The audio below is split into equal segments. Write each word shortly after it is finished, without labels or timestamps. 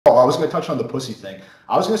was going to touch on the pussy thing.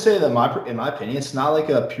 I was going to say that in my opinion, it's not like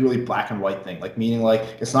a purely black and white thing. Like meaning like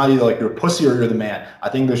it's not either like you're a pussy or you're the man. I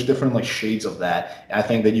think there's different like shades of that, and I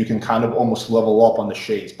think that you can kind of almost level up on the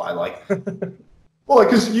shades by like, well, like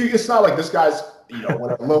because it's not like this guy's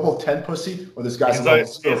what a level 10 pussy or this guy's a level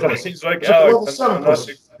 0 pussy. He's like It's like a Alex, level 7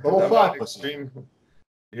 pussy, level 5 pussy. Extreme.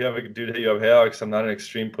 You have a dude hit you up, hey Alex, I'm not an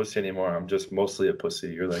extreme pussy anymore. I'm just mostly a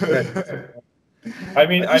pussy. You're like, I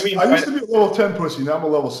used to be a level 10 pussy. Now I'm a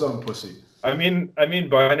level 7 pussy. I mean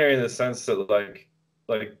binary in the sense that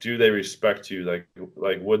like do they respect you? Like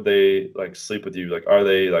would they like sleep with you? Like are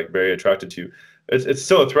they like very attracted to you? It's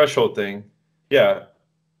still a threshold thing, yeah.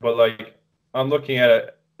 But like I'm looking at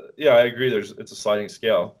it, yeah, I agree. It's a sliding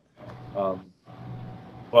scale,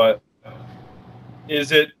 but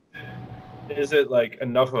is it like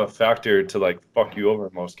enough of a factor to like fuck you over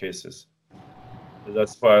in most cases?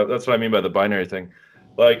 That's what I mean by the binary thing.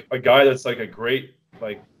 Like a guy that's like a great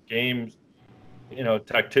like game,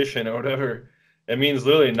 tactician or whatever, it means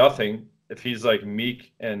literally nothing if he's like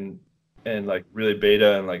meek and like really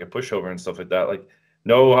beta and like a pushover and stuff like that. Like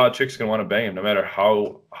no hot chick's gonna want to bang him no matter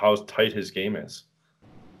how tight his game is.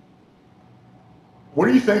 What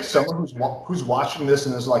do you think someone who's watching this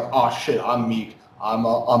and is like, oh shit, I'm meek,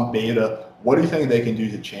 I'm beta. What do you think they can do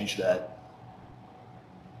to change that?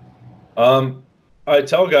 I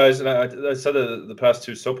tell guys, and I said the past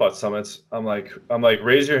 2 Soapot summits, I'm like,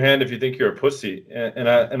 raise your hand if you think you're a pussy, and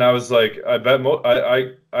I was like, I bet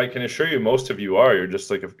I can assure you most of you are. You're just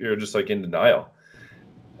like in denial.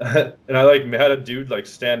 And I like had a dude like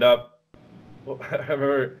stand up. I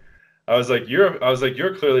remember I was like,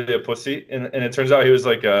 you're clearly a pussy, and it turns out he was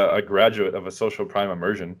like a graduate of a social prime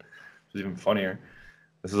immersion, which is even funnier.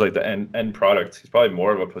 This is like the end product. He's probably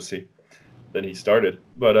more of a pussy than he started,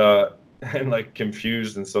 but and like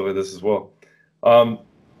confused and stuff like this as well.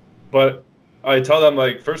 But I tell them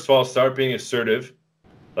like, first of all, start being assertive,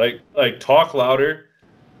 like talk louder,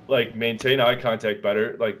 like maintain eye contact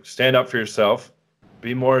better, like stand up for yourself,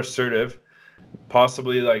 be more assertive,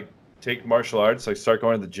 possibly like take martial arts, like start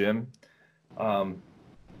going to the gym.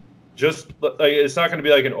 Just like it's not going to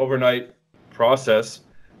be like an overnight process,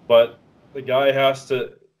 but the guy has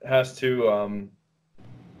to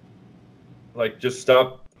like just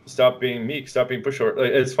stop being meek, stop being pushover.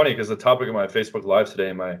 Like, it's funny because the topic of my Facebook Live today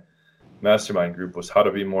in my mastermind group was how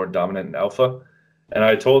to be more dominant and alpha, and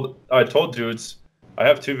I told dudes, I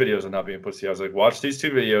have 2 videos on not being a pussy. I was like, watch these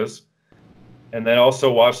 2 videos, and then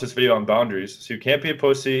also watch this video on boundaries. So you can't be a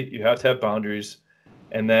pussy, you have to have boundaries,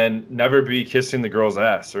 and then never be kissing the girl's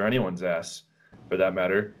ass or anyone's ass, for that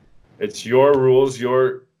matter. It's your rules.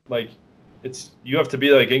 You have to be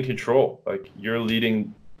like in control. Like you're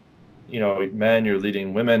leading, men, you're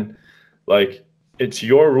leading women. Like it's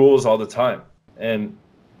your rules all the time, and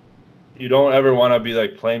you don't ever want to be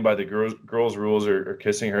like playing by the girl's rules or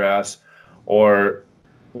kissing her ass. Or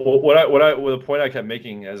the point I kept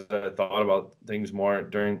making as I thought about things more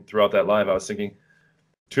throughout that live, I was thinking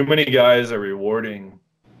too many guys are rewarding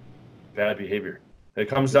bad behavior. It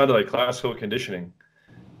comes down to like classical conditioning.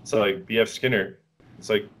 So like B.F. Skinner, it's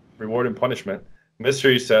like reward and punishment.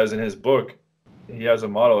 Mystery says in his book, he has a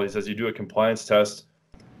model. He says you do a compliance test.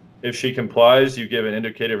 If she complies, you give an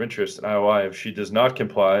indicator of interest, an IOI. If she does not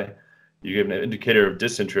comply, you give an indicator of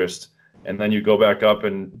disinterest, and then you go back up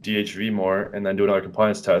and DHV more, and then do another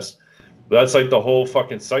compliance test. But that's like the whole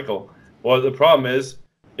fucking cycle. Well, the problem is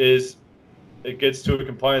it gets to a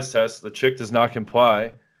compliance test, the chick does not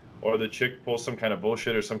comply, or the chick pulls some kind of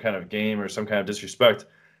bullshit or some kind of game or some kind of disrespect,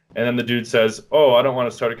 and then the dude says, oh, I don't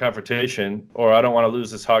want to start a confrontation, or I don't want to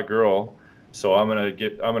lose this hot girl, so I'm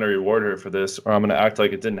gonna reward her for this, or I'm gonna act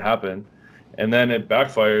like it didn't happen. And then it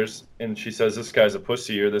backfires, and she says, this guy's a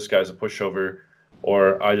pussy, or this guy's a pushover,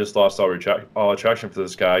 or I just lost all attraction for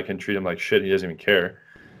this guy. I can treat him like shit. He doesn't even care.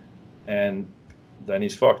 And then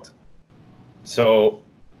he's fucked. So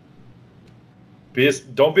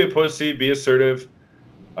don't be a pussy. Be assertive.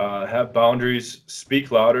 Have boundaries.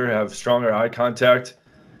 Speak louder. Have stronger eye contact.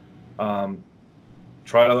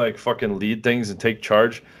 Try to like fucking lead things and take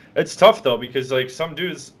charge. It's tough though, because like some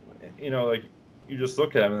dudes, like you just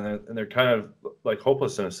look at them and they're kind of like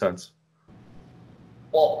hopeless in a sense.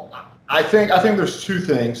 Well, I think there's 2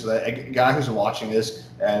 things that a guy who's watching this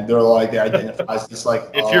and they're like, they identify as this like.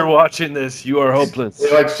 If you're watching this, you are hopeless.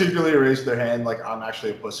 They like secretly raise their hand like, I'm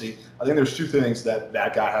actually a pussy. I think there's 2 things that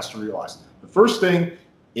guy has to realize. The first thing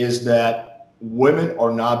is that women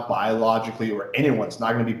are not biologically, or anyone's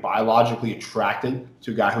not going to be biologically attracted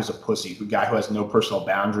to a guy who's a pussy, a guy who has no personal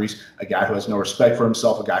boundaries, a guy who has no respect for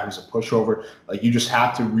himself, a guy who's a pushover. Like, you just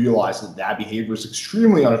have to realize that behavior is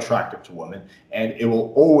extremely unattractive to women, and it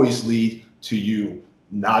will always lead to you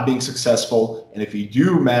not being successful. And if you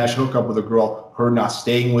do manage to hook up with a girl, her not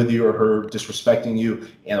staying with you or her disrespecting you.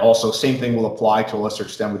 And also same thing will apply to a lesser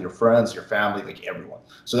extent with your friends, your family, like everyone.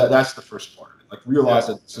 So that's the first part of it. Like realize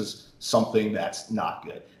that this is something that's not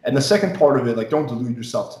good. And the second part of it, like don't delude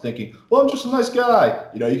yourself to thinking, well, I'm just a nice guy.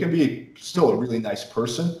 You know, you can be still a really nice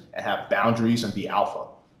person and have boundaries and be alpha.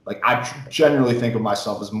 Like I generally think of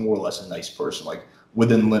myself as more or less a nice person, like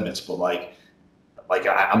within limits, but like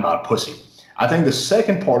I'm not a pussy. I think the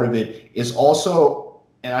second part of it is also,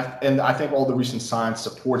 and I think all the recent science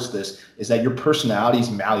supports this, is that your personality is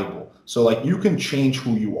malleable. So like you can change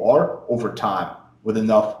who you are over time with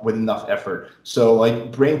enough effort. So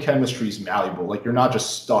like brain chemistry is malleable. Like you're not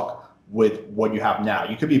just stuck with what you have now.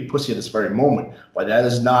 You could be a pussy at this very moment, but that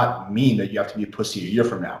does not mean that you have to be a pussy a year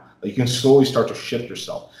from now. Like you can slowly start to shift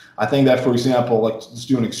yourself. I think that, for example, like let's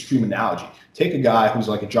do an extreme analogy. Take a guy who's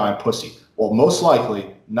like a giant pussy. Well, most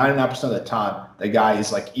likely, 99% of the time, that guy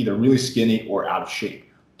is like either really skinny or out of shape.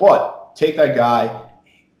 But take that guy,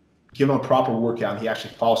 give him a proper workout, and he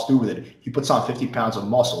actually follows through with it. He puts on 50 pounds of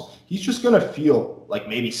muscle. He's just going to feel like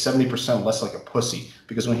maybe 70% less like a pussy,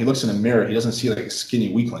 because when he looks in the mirror, he doesn't see like a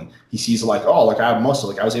skinny weakling. He sees like, oh, like I have muscle,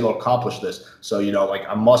 like I was able to accomplish this. So, you know, like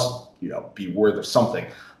I must, you know, be worth of something.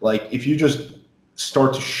 Like if you just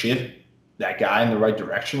start to shift that guy in the right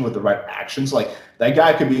direction with the right actions, like that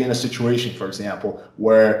guy could be in a situation, for example,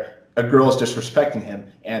 where a girl is disrespecting him,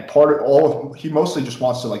 and he mostly just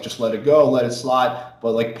wants to like just let it go, let it slide,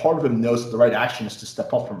 but like part of him knows that the right action is to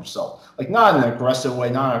step up for himself, like not in an aggressive way,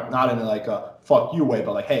 not in like a fuck you way,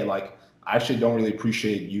 but like, hey, like I actually don't really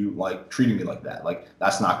appreciate you like treating me like that, like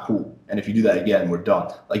that's not cool, and if you do that again, we're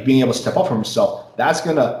done. Like being able to step up for himself,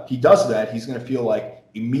 he does that, he's gonna feel like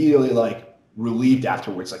immediately like relieved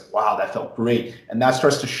afterwards, like wow, that felt great, and that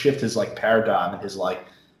starts to shift his like paradigm and his like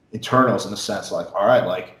internals in a sense, like all right,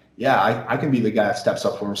 like yeah, I can be the guy that steps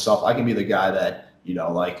up for himself. I can be the guy that, you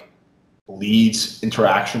know, like leads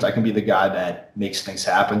interactions. I can be the guy that makes things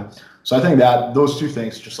happen. So I think that those two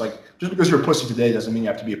things, just because you're a pussy today doesn't mean you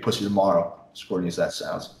have to be a pussy tomorrow, as corny as that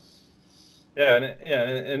sounds. Yeah,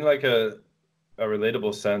 and in like a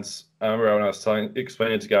relatable sense, I remember when I was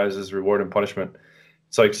explaining to guys is reward and punishment.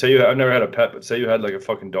 It's like, I've never had a pet, but say you had like a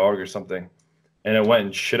fucking dog or something, and it went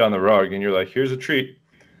and shit on the rug, and you're like, here's a treat.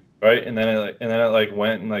 Right, and then it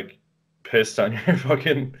went and like pissed on your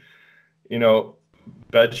fucking, you know,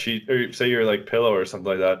 bed sheet, or say your like pillow or something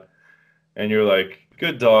like that, and you're like,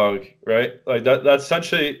 good dog, right? Like that's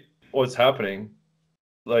essentially what's happening.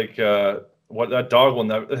 Like what that dog will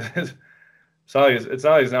never. It's not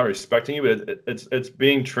like he's not respecting you, but it's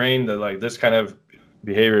being trained that like this kind of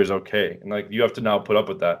behavior is okay, and like you have to now put up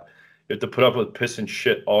with that. You have to put up with piss and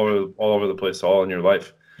shit all over the place, all in your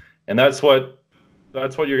life, and that's what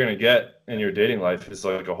you're gonna get in your dating life is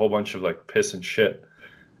like a whole bunch of like piss and shit.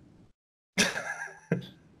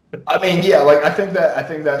 I mean, yeah, like I think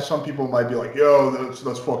that some people might be like, yo,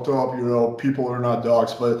 that's fucked up, you know, people are not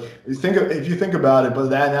dogs. But if you think about it, but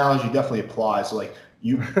that analogy definitely applies. Like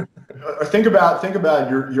you think about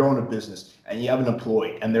you own a business and you have an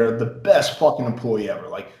employee and they're the best fucking employee ever.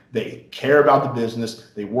 Like they care about the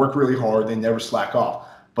business, they work really hard, they never slack off.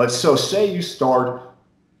 But so say you start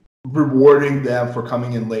rewarding them for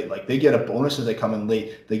coming in late. Like they get a bonus if they come in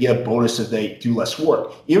late. They get a bonus if they do less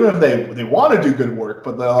work. Even if they want to do good work,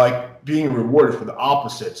 but they're like being rewarded for the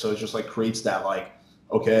opposite. So it just like creates that like,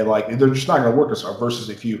 okay, like they're just not going to work as hard. Versus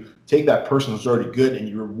if you take that person who's already good and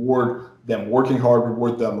you reward them working hard,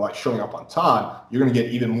 reward them like showing up on time, you're going to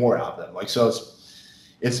get even more out of them. Like so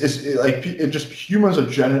it's humans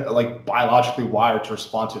are like biologically wired to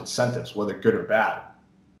respond to incentives, whether good or bad.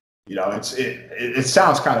 You know, it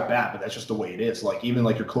sounds kind of bad, but that's just the way it is. Like even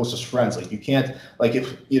like your closest friends, like you can't like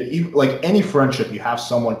if you like any friendship, you have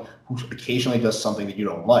someone who occasionally does something that you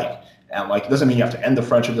don't like, and like it doesn't mean you have to end the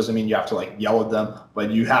friendship, doesn't mean you have to like yell at them,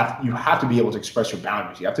 but you have to be able to express your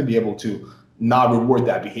boundaries. You have to be able to not reward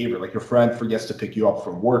that behavior. Like your friend forgets to pick you up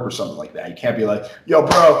from work or something like that. You can't be like, yo,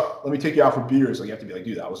 bro, let me take you out for beers. Like you have to be like,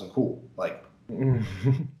 dude, that wasn't cool. Like,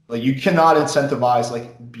 like you cannot incentivize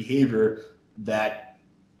like behavior that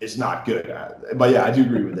is not good. But yeah, I do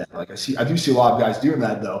agree with that. Like I do see a lot of guys doing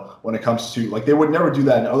that though when it comes to like they would never do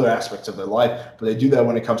that in other aspects of their life, but they do that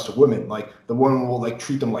when it comes to women. Like the woman will like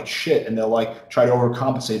treat them like shit and they'll like try to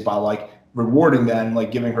overcompensate by like rewarding them and like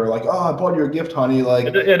giving her like, oh, I bought you a gift, honey. Like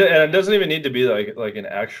and it doesn't even need to be like an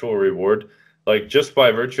actual reward. Like just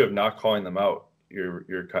by virtue of not calling them out,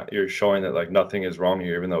 you're showing that like nothing is wrong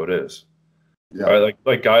here, even though it is. Yeah. Right?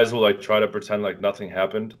 Like guys will like try to pretend like nothing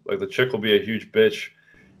happened. Like the chick will be a huge bitch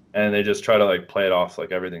and they just try to like play it off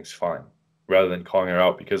like everything's fine rather than calling her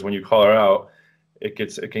out, because when you call her out, it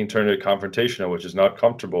can turn into confrontational, which is not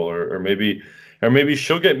comfortable, or maybe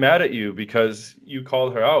she'll get mad at you because you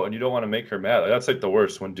called her out and you don't want to make her mad. Like, that's like the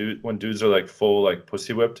worst when dudes are like full like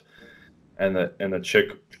pussy whipped, and the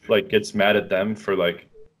chick like gets mad at them for like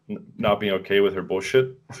not being okay with her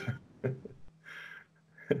bullshit.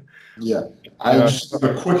 Yeah. I just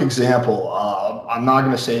a quick example. I'm not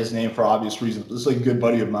going to say his name for obvious reasons. This is like a good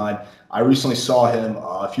buddy of mine. I recently saw him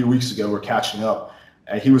a few weeks ago. We're catching up,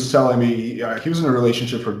 and he was telling me he was in a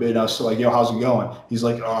relationship for a bit. And I was like, "Yo, how's it going?" He's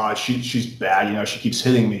like, "Oh, she's bad. You know, she keeps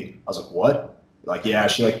hitting me." I was like, "What?" Like, yeah,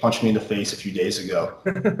 she like punched me in the face a few days ago.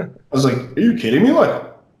 I was like, "Are you kidding me? Like,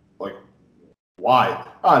 why?"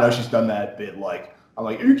 I know she's done that bit. Like, I'm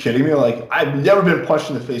like, "Are you kidding me?" Like, I've never been punched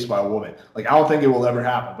in the face by a woman. Like, I don't think it will ever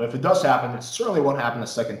happen. But if it does happen, it certainly won't happen a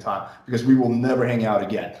second time because we will never hang out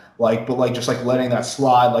again. Like, but like just like letting that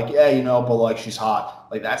slide, like, yeah, you know, but like she's hot.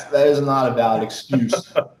 Like that is not a valid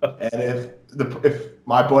excuse. And if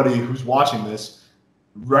my buddy who's watching this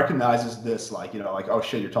recognizes this, like, you know, like, oh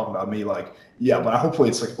shit, you're talking about me, like, yeah, but hopefully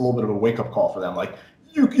it's like a little bit of a wake up call for them. Like,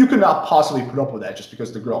 you could not possibly put up with that just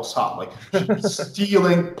because the girl's hot. Like,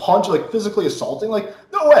 stealing, like physically assaulting. Like,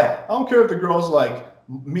 no way. I don't care if the girl's like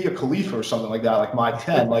Mia Khalifa or something like that, like my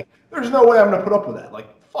 10. Like, there's no way I'm gonna put up with that.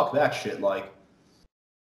 Like, fuck that shit. Like,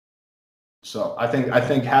 so I think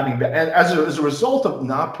having and as a result of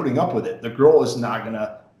not putting up with it, the girl is not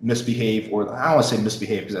gonna misbehave, or I don't want to say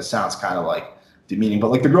misbehave because that sounds kind of like demeaning, but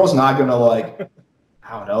like the girl's not gonna like,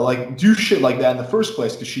 I don't know, like do shit like that in the first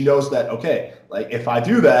place because she knows that, okay, like if I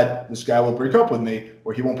do that, this guy will break up with me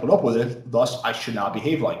or he won't put up with it. Thus, I should not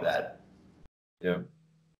behave like that. Yeah.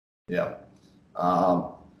 Yeah.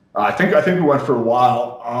 I think we went for a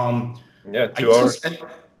while. Yeah, 2 hours.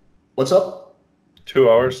 What's up? 2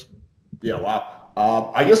 hours. Yeah,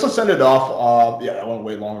 wow. I guess let's end it off. Yeah, that went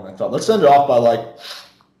way longer than I thought. Let's end it off by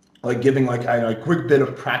like giving like a quick bit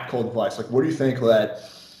of practical advice. Like, what do you think that?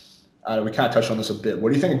 We kind of touched on this a bit. What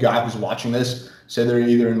do you think a guy who's watching this, say they're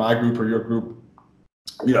either in my group or your group,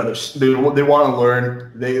 you know, they want to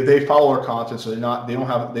learn, they follow our content, so they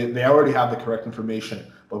already have the correct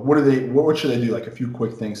information. But what should they do? Like a few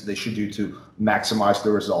quick things they should do to maximize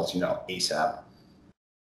their results, you know, ASAP.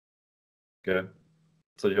 Okay.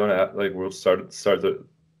 So you want to we'll start the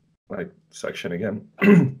like section again.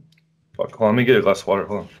 Fuck. Hold on, let me get a glass of water.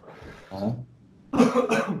 Hold on.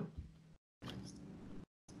 Uh-huh.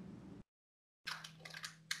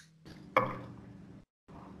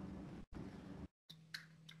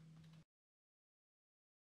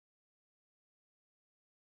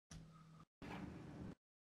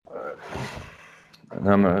 Alright. And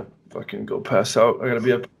I'm gonna fucking go pass out. I gotta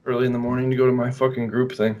be up early in the morning to go to my fucking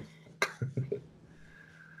group thing.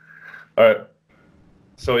 Alright.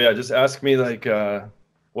 So yeah, just ask me like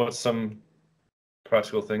what's some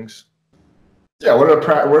practical things. Yeah, what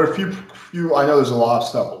are a few? I know there's a lot of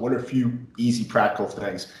stuff, but what are a few easy practical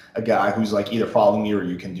things a guy who's like either following me or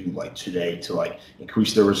you can do like today to like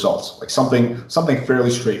increase their results? Like something fairly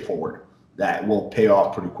straightforward that will pay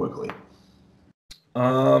off pretty quickly.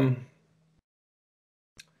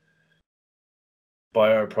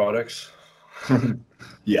 Buy our products.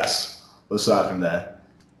 Yes. Aside from that,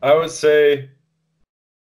 I would say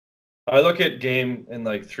I look at game in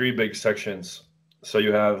like three big sections. So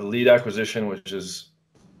you have lead acquisition, which is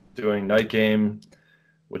doing night game,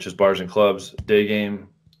 which is bars and clubs, day game,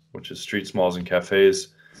 which is streets, malls, and cafes,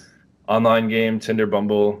 online game, Tinder,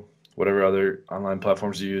 Bumble, whatever other online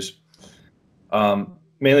platforms you use.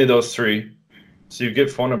 Mainly those three. So you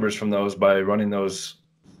get phone numbers from those by running those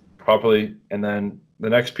properly. And then the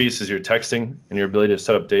next piece is your texting and your ability to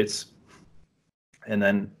set up dates. And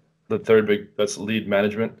then the third that's lead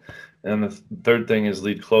management. And the third thing is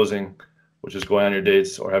lead closing, which is going on your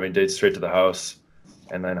dates or having dates straight to the house.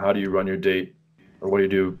 And then how do you run your date, or what do you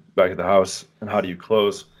do back at the house, and how do you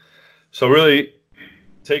close? So really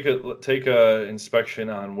take a inspection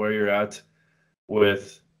on where you're at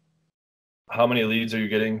with how many leads are you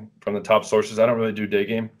getting from the top sources. I don't really do day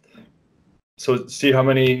game. So see how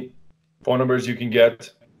many phone numbers you can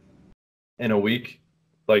get in a week.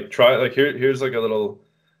 Like here's like a little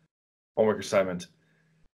homework assignment.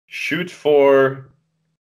 Shoot for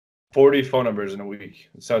 40 phone numbers in a week.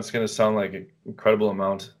 It's going to sound like an incredible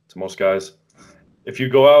amount to most guys. If you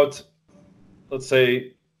go out, let's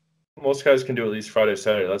say most guys can do at least Friday,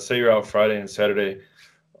 Saturday. Let's say you're out Friday and Saturday.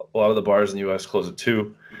 A lot of the bars in the U.S. close at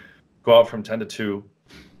 2. Go out from 10 to 2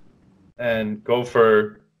 and go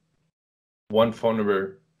for one phone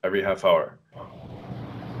number every half hour.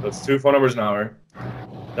 That's 2 phone numbers an hour.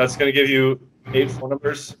 That's going to give you 8 phone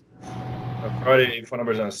numbers on a Friday, 8 phone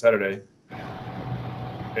numbers on a Saturday.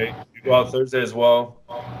 Okay, you go out Thursday as well.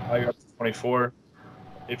 Now you're up to 24.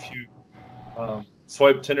 if you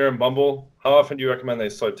swipe Tinder and Bumble, how often do you recommend they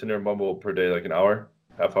swipe Tinder and Bumble per day? Like an hour,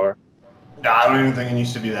 half hour? No, I don't even think it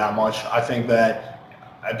needs to be that much. I think that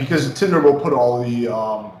because Tinder will put all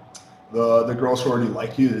the girls who already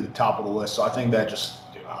like you to the top of the list. So I think that just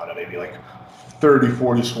I don't know, maybe like 30,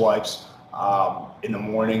 40 swipes in the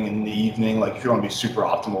morning and in the evening. Like if you want to be super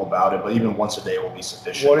optimal about it, but even once a day will be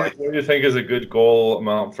sufficient. What do you think is a good goal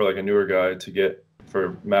amount for like a newer guy to get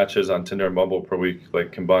for matches on Tinder and Bumble per week,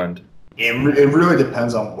 like combined? It really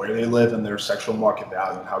depends on where they live and their sexual market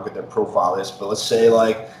value and how good their profile is. But let's say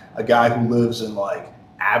like a guy who lives in like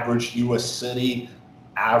average U.S. city,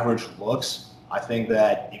 average looks. I think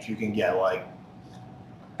that if you can get like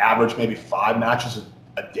average maybe 5 matches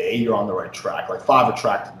a day, you're on the right track. Like 5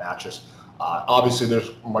 attractive matches. Obviously,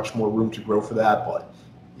 there's much more room to grow for that, but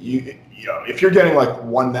you know if you're getting like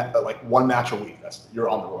one match a week, you're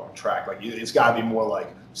on the wrong track. Like it's got to be more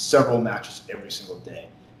like several matches every single day.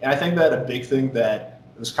 And I think that a big thing that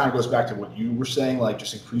this kind of goes back to what you were saying, like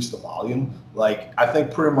just increase the volume. Like I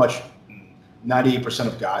think pretty much 98%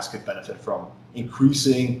 of guys could benefit from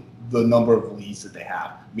increasing the number of leads that they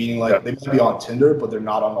have. Meaning like they might be on Tinder, but they're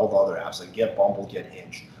not on all the other apps. Like Get, Bumble, Get,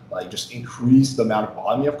 Hinge. Like just increase the amount of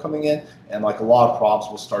volume you have coming in, and like a lot of problems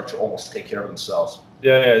will start to almost take care of themselves.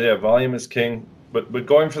 Yeah. Volume is king. But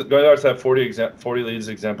going back to that 40 leads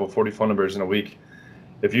example, 40 phone numbers in a week.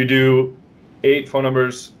 If you do 8 phone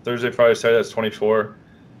numbers Thursday, Friday, Saturday, that's 24.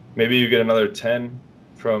 Maybe you get another 10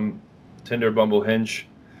 from Tinder, Bumble, Hinge.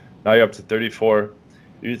 Now you're up to 34.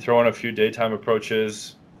 You throw in a few daytime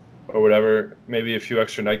approaches or whatever, maybe a few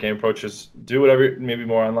extra night game approaches. Do whatever, maybe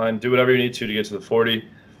more online. Do whatever you need to get to the 40.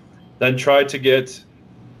 Then try to get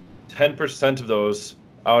 10% of those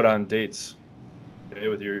out on dates, okay,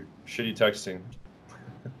 with your shitty texting.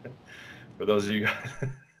 For those of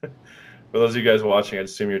you guys watching, I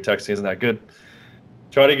assume your texting isn't that good.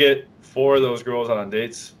 Try to get 4 of those girls out on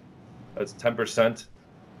dates. That's 10%.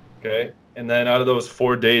 Okay. And then out of those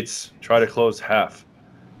 4 dates, try to close half.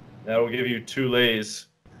 That will give you 2 lays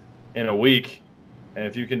in a week. And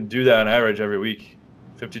if you can do that on average every week,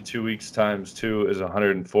 52 weeks times 2 is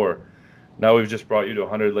 104. Now we've just brought you to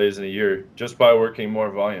 100 lays in a year just by working more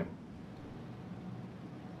volume.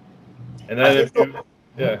 And then if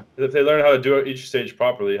they learn how to do it each stage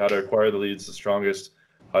properly, how to acquire the leads the strongest,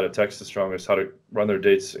 how to text the strongest, how to run their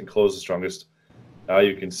dates and close the strongest, now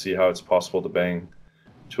you can see how it's possible to bang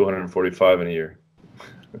 245 in a year.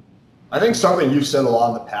 I think something you've said a lot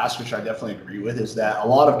in the past, which I definitely agree with, is that a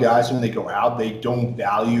lot of guys, when they go out, they don't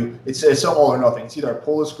value, it's all or nothing. It's either I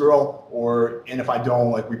pull this girl and if I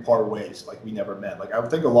don't, like we part ways, like we never met. Like I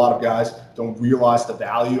would think a lot of guys don't realize the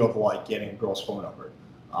value of like getting a girl's phone number.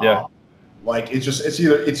 Yeah. Like it's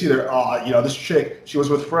either this chick, she was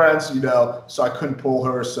with friends, so I couldn't pull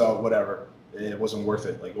her, so whatever. It wasn't worth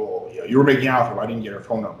it. Like, you were making out with her. I didn't get her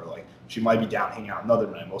phone number. Like, she might be down hanging out another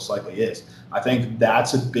night, most likely is. I think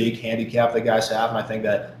that's a big handicap that guys have, and I think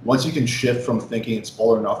that once you can shift from thinking it's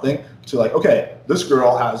all or nothing to like, okay, this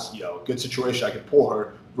girl has a good situation, I can pull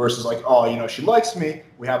her, versus like, she likes me,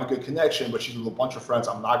 we have a good connection, but she's with a bunch of friends,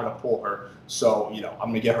 I'm not gonna pull her, so I'm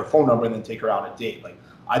gonna get her phone number and then take her out on a date. Like,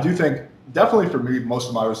 I do think definitely for me, most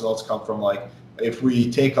of my results come from like, if we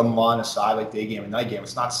take them on aside, like day game and night game,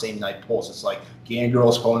 it's not same night pulls. It's like getting a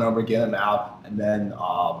girl's phone number, getting them out, and then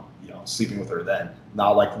sleeping with her then,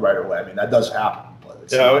 not like right away. I mean, that does happen. But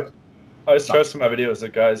it's I stress in my videos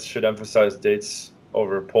that guys should emphasize dates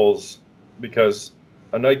over pulls, because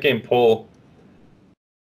a night game pull,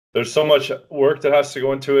 there's so much work that has to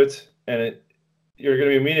go into it, and you're going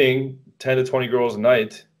to be meeting 10 to 20 girls a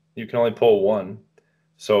night. You can only pull 1.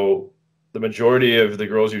 So the majority of the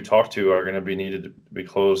girls you talk to are going to be needed to be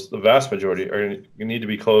closed. The vast majority are going to need to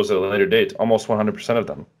be closed at a later date, almost 100% of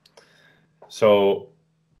them. So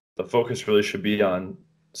the focus really should be on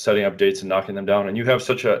setting up dates and knocking them down. And you have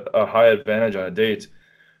such a high advantage on a date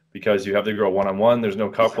because you have the girl one-on-one. There's no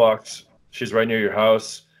cop blocks. She's right near your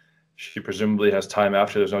house. She presumably has time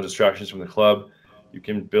after. There's no distractions from the club. You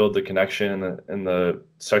can build the connection and the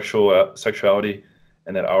sexuality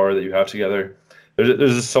in that hour that you have together.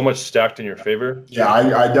 There's just so much stacked in your favor. Yeah,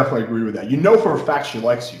 I definitely agree with that. You know for a fact she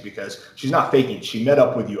likes you because she's not faking it. She met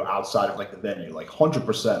up with you outside of like the venue, like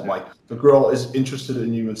 100%. Like the girl is interested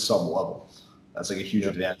in you at some level. That's like a huge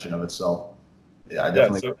advantage in of itself. Yeah, I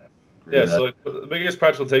definitely. So like, the biggest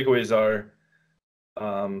practical takeaways are,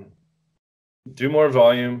 do more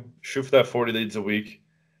volume, shoot for that 40 leads a week,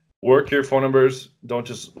 work your phone numbers. Don't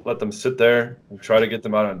just let them sit there, and try to get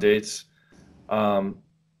them out on dates.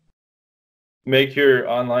 Make your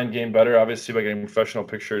online game better, obviously, by getting professional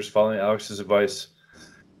pictures, following Alex's advice.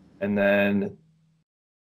 And then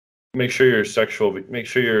make sure you're sexual. Make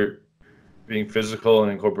sure you're being physical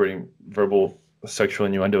and incorporating verbal sexual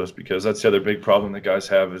innuendos, because that's the other big problem that guys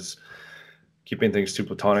have, is keeping things too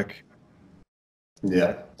platonic.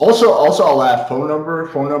 Yeah. Also, I'll add phone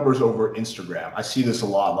numbers over Instagram. I see this a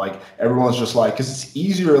lot. Like, everyone's just like, because it's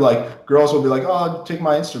easier. Like, girls will be like, "Oh, take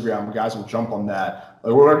my Instagram." Guys will jump on that.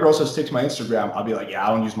 Like, when a girl says, "Take my Instagram," I'll be like, "Yeah,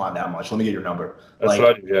 I don't use mine that much. Let me get your number." That's Like,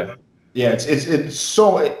 what I do. Yeah. yeah,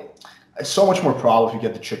 it's so much more problem if you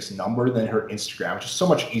get the chick's number than her Instagram. It's just so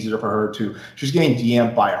much easier for her to. She's getting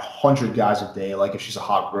DM'd by 100 guys a day. Like, if she's a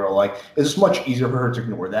hot girl, like, it's just much easier for her to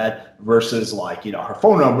ignore that versus, like, her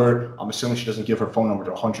phone number. I'm assuming she doesn't give her phone number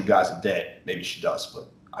to 100 guys a day. Maybe she does, but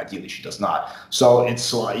ideally she does not. So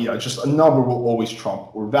it's like, just a number will always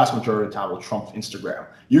trump, or vast majority of the time will trump Instagram.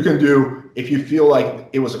 You can do, if you feel like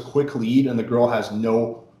it was a quick lead and the girl has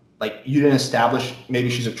no, like, you didn't establish, maybe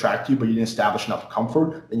she's attracted to you, but you didn't establish enough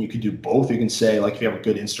comfort, then you could do both. You can say, like, if you have a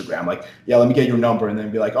good Instagram, like, "Yeah, let me get your number," and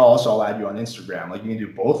then be like, "Oh, also I'll add you on Instagram." Like, you can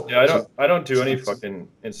do both. Yeah, I don't do any fucking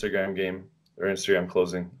Instagram game or Instagram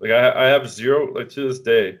closing. Like, I have zero, like, to this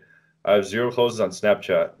day, I have zero closes on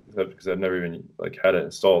Snapchat because I've never even, like, had it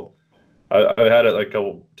installed. I've had it like a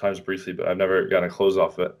couple times briefly, but I've never gotten a close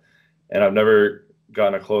off it, and I've never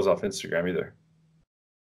gotten a close off Instagram either.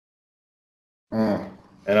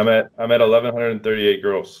 And I'm at 1,138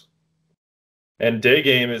 girls. And day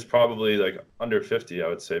game is probably like under 50, I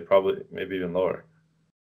would say, probably maybe even lower.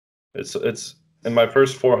 It's in my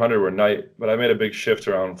first 400 were night, but I made a big shift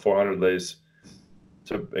around 400 lays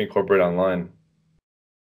to incorporate online.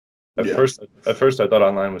 At first I thought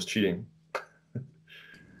online was cheating.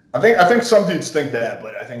 I think some dudes think that,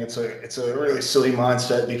 but I think it's a really silly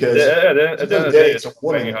mindset, because at the end of the day, it's a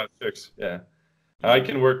woman. hot chicks. Yeah, I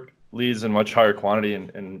can work leads in much higher quantity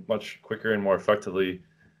and much quicker and more effectively,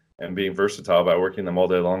 and being versatile by working them all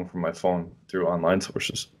day long from my phone through online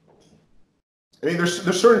sources. I mean, there's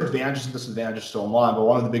certain advantages and disadvantages to online, but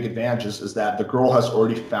one of the big advantages is that the girl has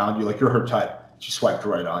already found you, like, you're her type. She swiped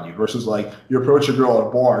right on you, versus, like, you approach a girl at a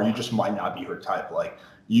bar, you just might not be her type. Like,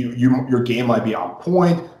 your game might be on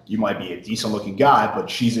point, you might be a decent looking guy, but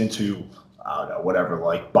she's into, I don't know, whatever,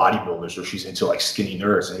 like, bodybuilders, or she's into, like, skinny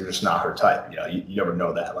nerds, and you're just not her type. You never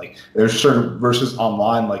know that. Like, there's certain, versus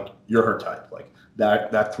online, like, you're her type. Like,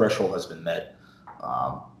 that threshold has been met.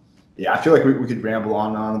 Yeah, I feel like we could ramble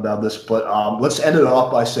on and on about this, but let's end it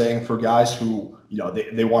off by saying, for guys who,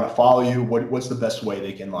 they want to follow you, what's the best way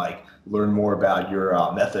they can, like, learn more about your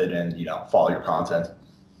method and, follow your content?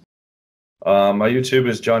 My YouTube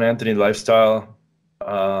is John Anthony Lifestyle.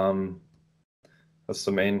 That's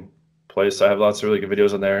the main place. I have lots of really good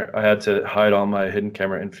videos on there. I had to hide all my hidden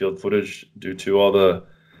camera infield footage due to all the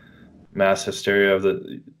mass hysteria of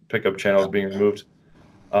the pickup channels being removed.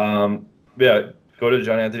 Yeah, go to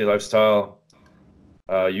John Anthony Lifestyle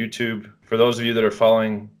YouTube. For those of you that are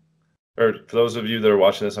following, or for those of you that are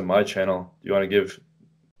watching this on my channel, do you want to give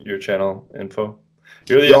your channel info?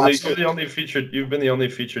 You've been the only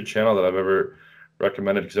featured channel that I've ever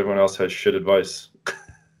recommended, because everyone else has shit advice.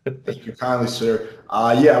 Thank you kindly, sir.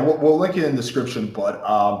 Yeah, we'll link it in the description, but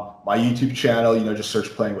my YouTube channel, just search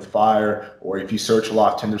Playing with Fire, or if you search a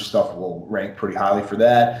lot of Tinder stuff, we'll rank pretty highly for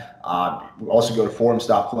that. We'll also go to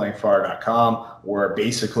forums.playingfire.com, where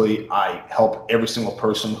basically I help every single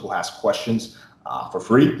person who has questions for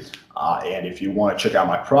free. And if you want to check out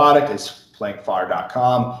my product, it's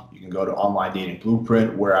playingfire.com. You can go to Online Dating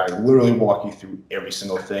Blueprint, where I literally walk you through every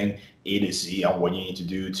single thing, A to Z, on what you need to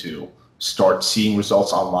do to start seeing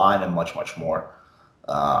results online, and much, much more.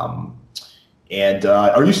 And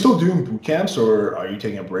are you still doing boot camps, or are you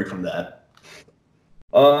taking a break from that?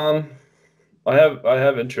 I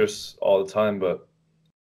have interests all the time, but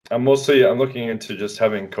I'm looking into just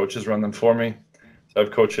having coaches run them for me. So I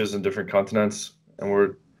have coaches in different continents, and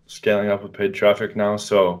we're scaling up with paid traffic now.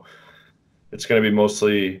 So it's going to be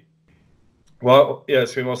mostly, it's going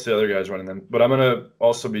to be mostly other guys running them. But I'm going to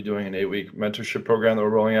also be doing an 8-week mentorship program that we're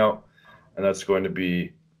rolling out. And that's going to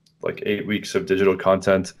be like 8 weeks of digital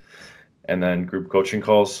content, and then group coaching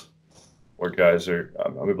calls where guys are,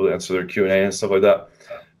 I'm able to answer their Q&A and stuff like that.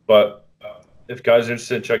 But if guys are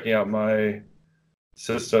interested in checking out my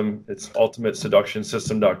system, it's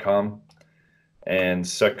ultimateseductionsystem.com and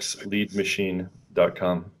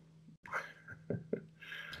sexleadmachine.com.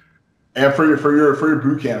 And for your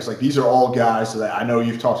boot camps, like, these are all guys that I know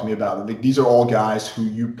you've talked to me about. Like, these are all guys who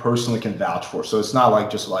you personally can vouch for. So it's not like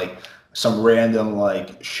just like some random,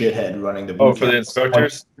 like, shithead running the boot camp. For the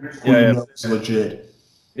instructors? It's legit.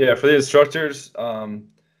 Yeah, for the instructors,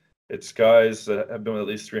 it's guys that have been with at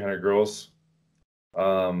least 300 girls.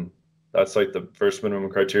 That's like the first minimum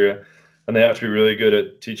criteria. And they have to be really good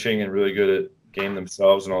at teaching and really good at game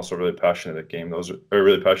themselves and also really passionate at game. Those are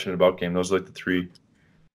really passionate about game. Those are like the three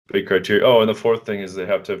big criteria. Oh, and the fourth thing is they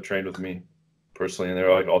have to have trained with me personally, and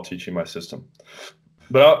they're like all teaching my system.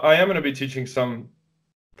 But I am going to be teaching some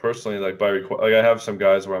personally, like by like I have some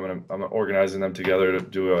guys where I'm organizing them together to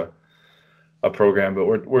do a program, but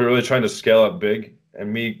we're really trying to scale up big.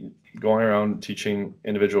 And me going around teaching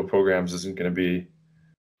individual programs isn't going to be.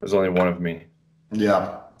 There's only one of me.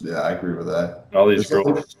 Yeah, I agree with that. All these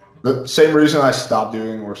girls. The same reason I stopped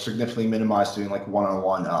doing or significantly minimized doing like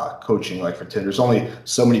one-on-one coaching, like for Tinder. There's only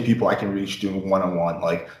so many people I can reach doing one-on-one.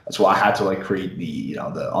 Like that's why I had to like create the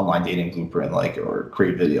the online dating blueprint, like, or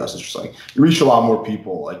create videos. It's just like you reach a lot more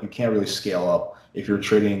people. Like you can't really scale up if you're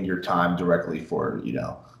trading your time directly for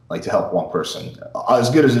like to help one person.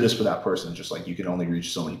 As good as it is for that person, just like you can only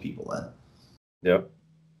reach so many people then. Yep.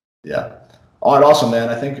 Yeah. All right, awesome, man.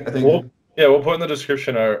 I think. We'll put in the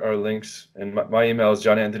description our links, and my email is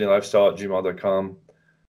johnanthonylifestyle@gmail.com.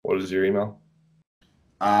 What is your email?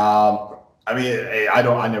 I mean,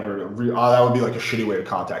 that would be like a shitty way to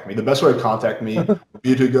contact me. The best way to contact me would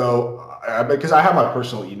be to go, because I have my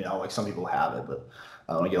personal email, like some people have it, but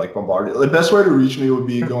I don't want to get like bombarded. The best way to reach me would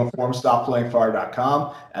be going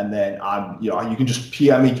forumstopplayingfire.com, and then you can just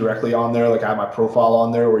PM me directly on there. Like I have my profile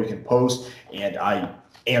on there where you can post, and I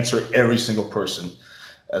answer every single person.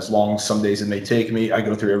 As long as some days it may take me, I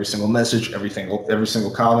go through every single message, every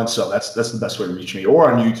single comment. So that's the best way to reach me, or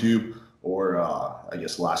on YouTube, or I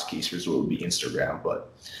guess last case resort would be Instagram,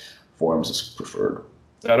 but forums is preferred.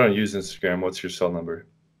 I don't use Instagram. What's your cell number?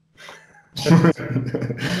 I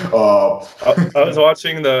was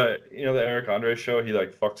watching the Eric Andre show. He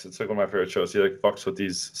like fucks. It's like one of my favorite shows. He like fucks with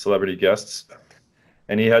these celebrity guests,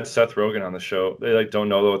 and he had Seth Rogen on the show. They like don't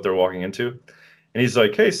know what they're walking into, and he's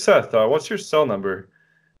like, "Hey Seth, what's your cell number?"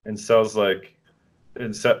 And Seth's like,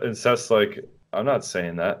 I'm not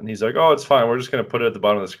saying that. And he's like, oh, it's fine. We're just going to put it at the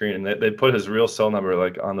bottom of the screen. And they put his real cell number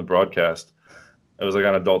like on the broadcast. It was like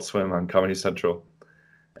on Adult Swim on Comedy Central.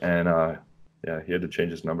 And he had to change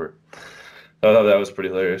his number. I thought that was pretty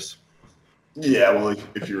hilarious. Yeah, well, like,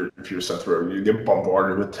 if you're Seth Rogen, you get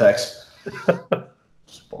bombarded with text.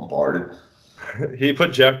 Just bombarded. He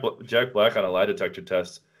put Jack Black on a lie detector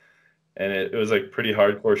test. And it was like pretty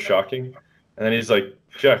hardcore shocking. And then he's like,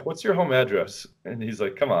 Jack, what's your home address? And he's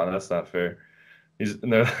like, come on, that's not fair.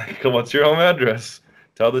 And they're like, what's your home address?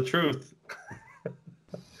 Tell the truth.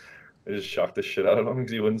 They just shocked the shit out of him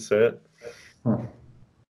because he wouldn't say it.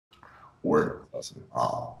 Word. Awesome.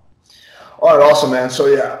 All right, awesome, man. So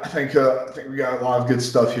yeah, I think we got a lot of good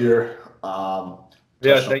stuff here.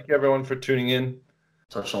 Thank you everyone for tuning in.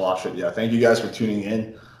 Touched on a lot of shit. Yeah, thank you guys for tuning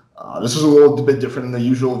in. This is a little bit different than the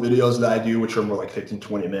usual videos that I do, which are more like 15,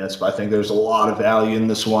 20 minutes, but I think there's a lot of value in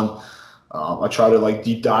this one. I try to like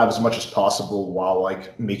deep dive as much as possible while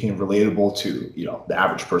like making it relatable to, the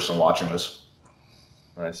average person watching this.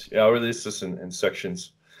 Nice. Yeah, I'll release this in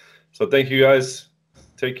sections. So thank you guys.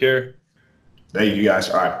 Take care. Thank you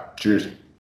guys. All right. Cheers.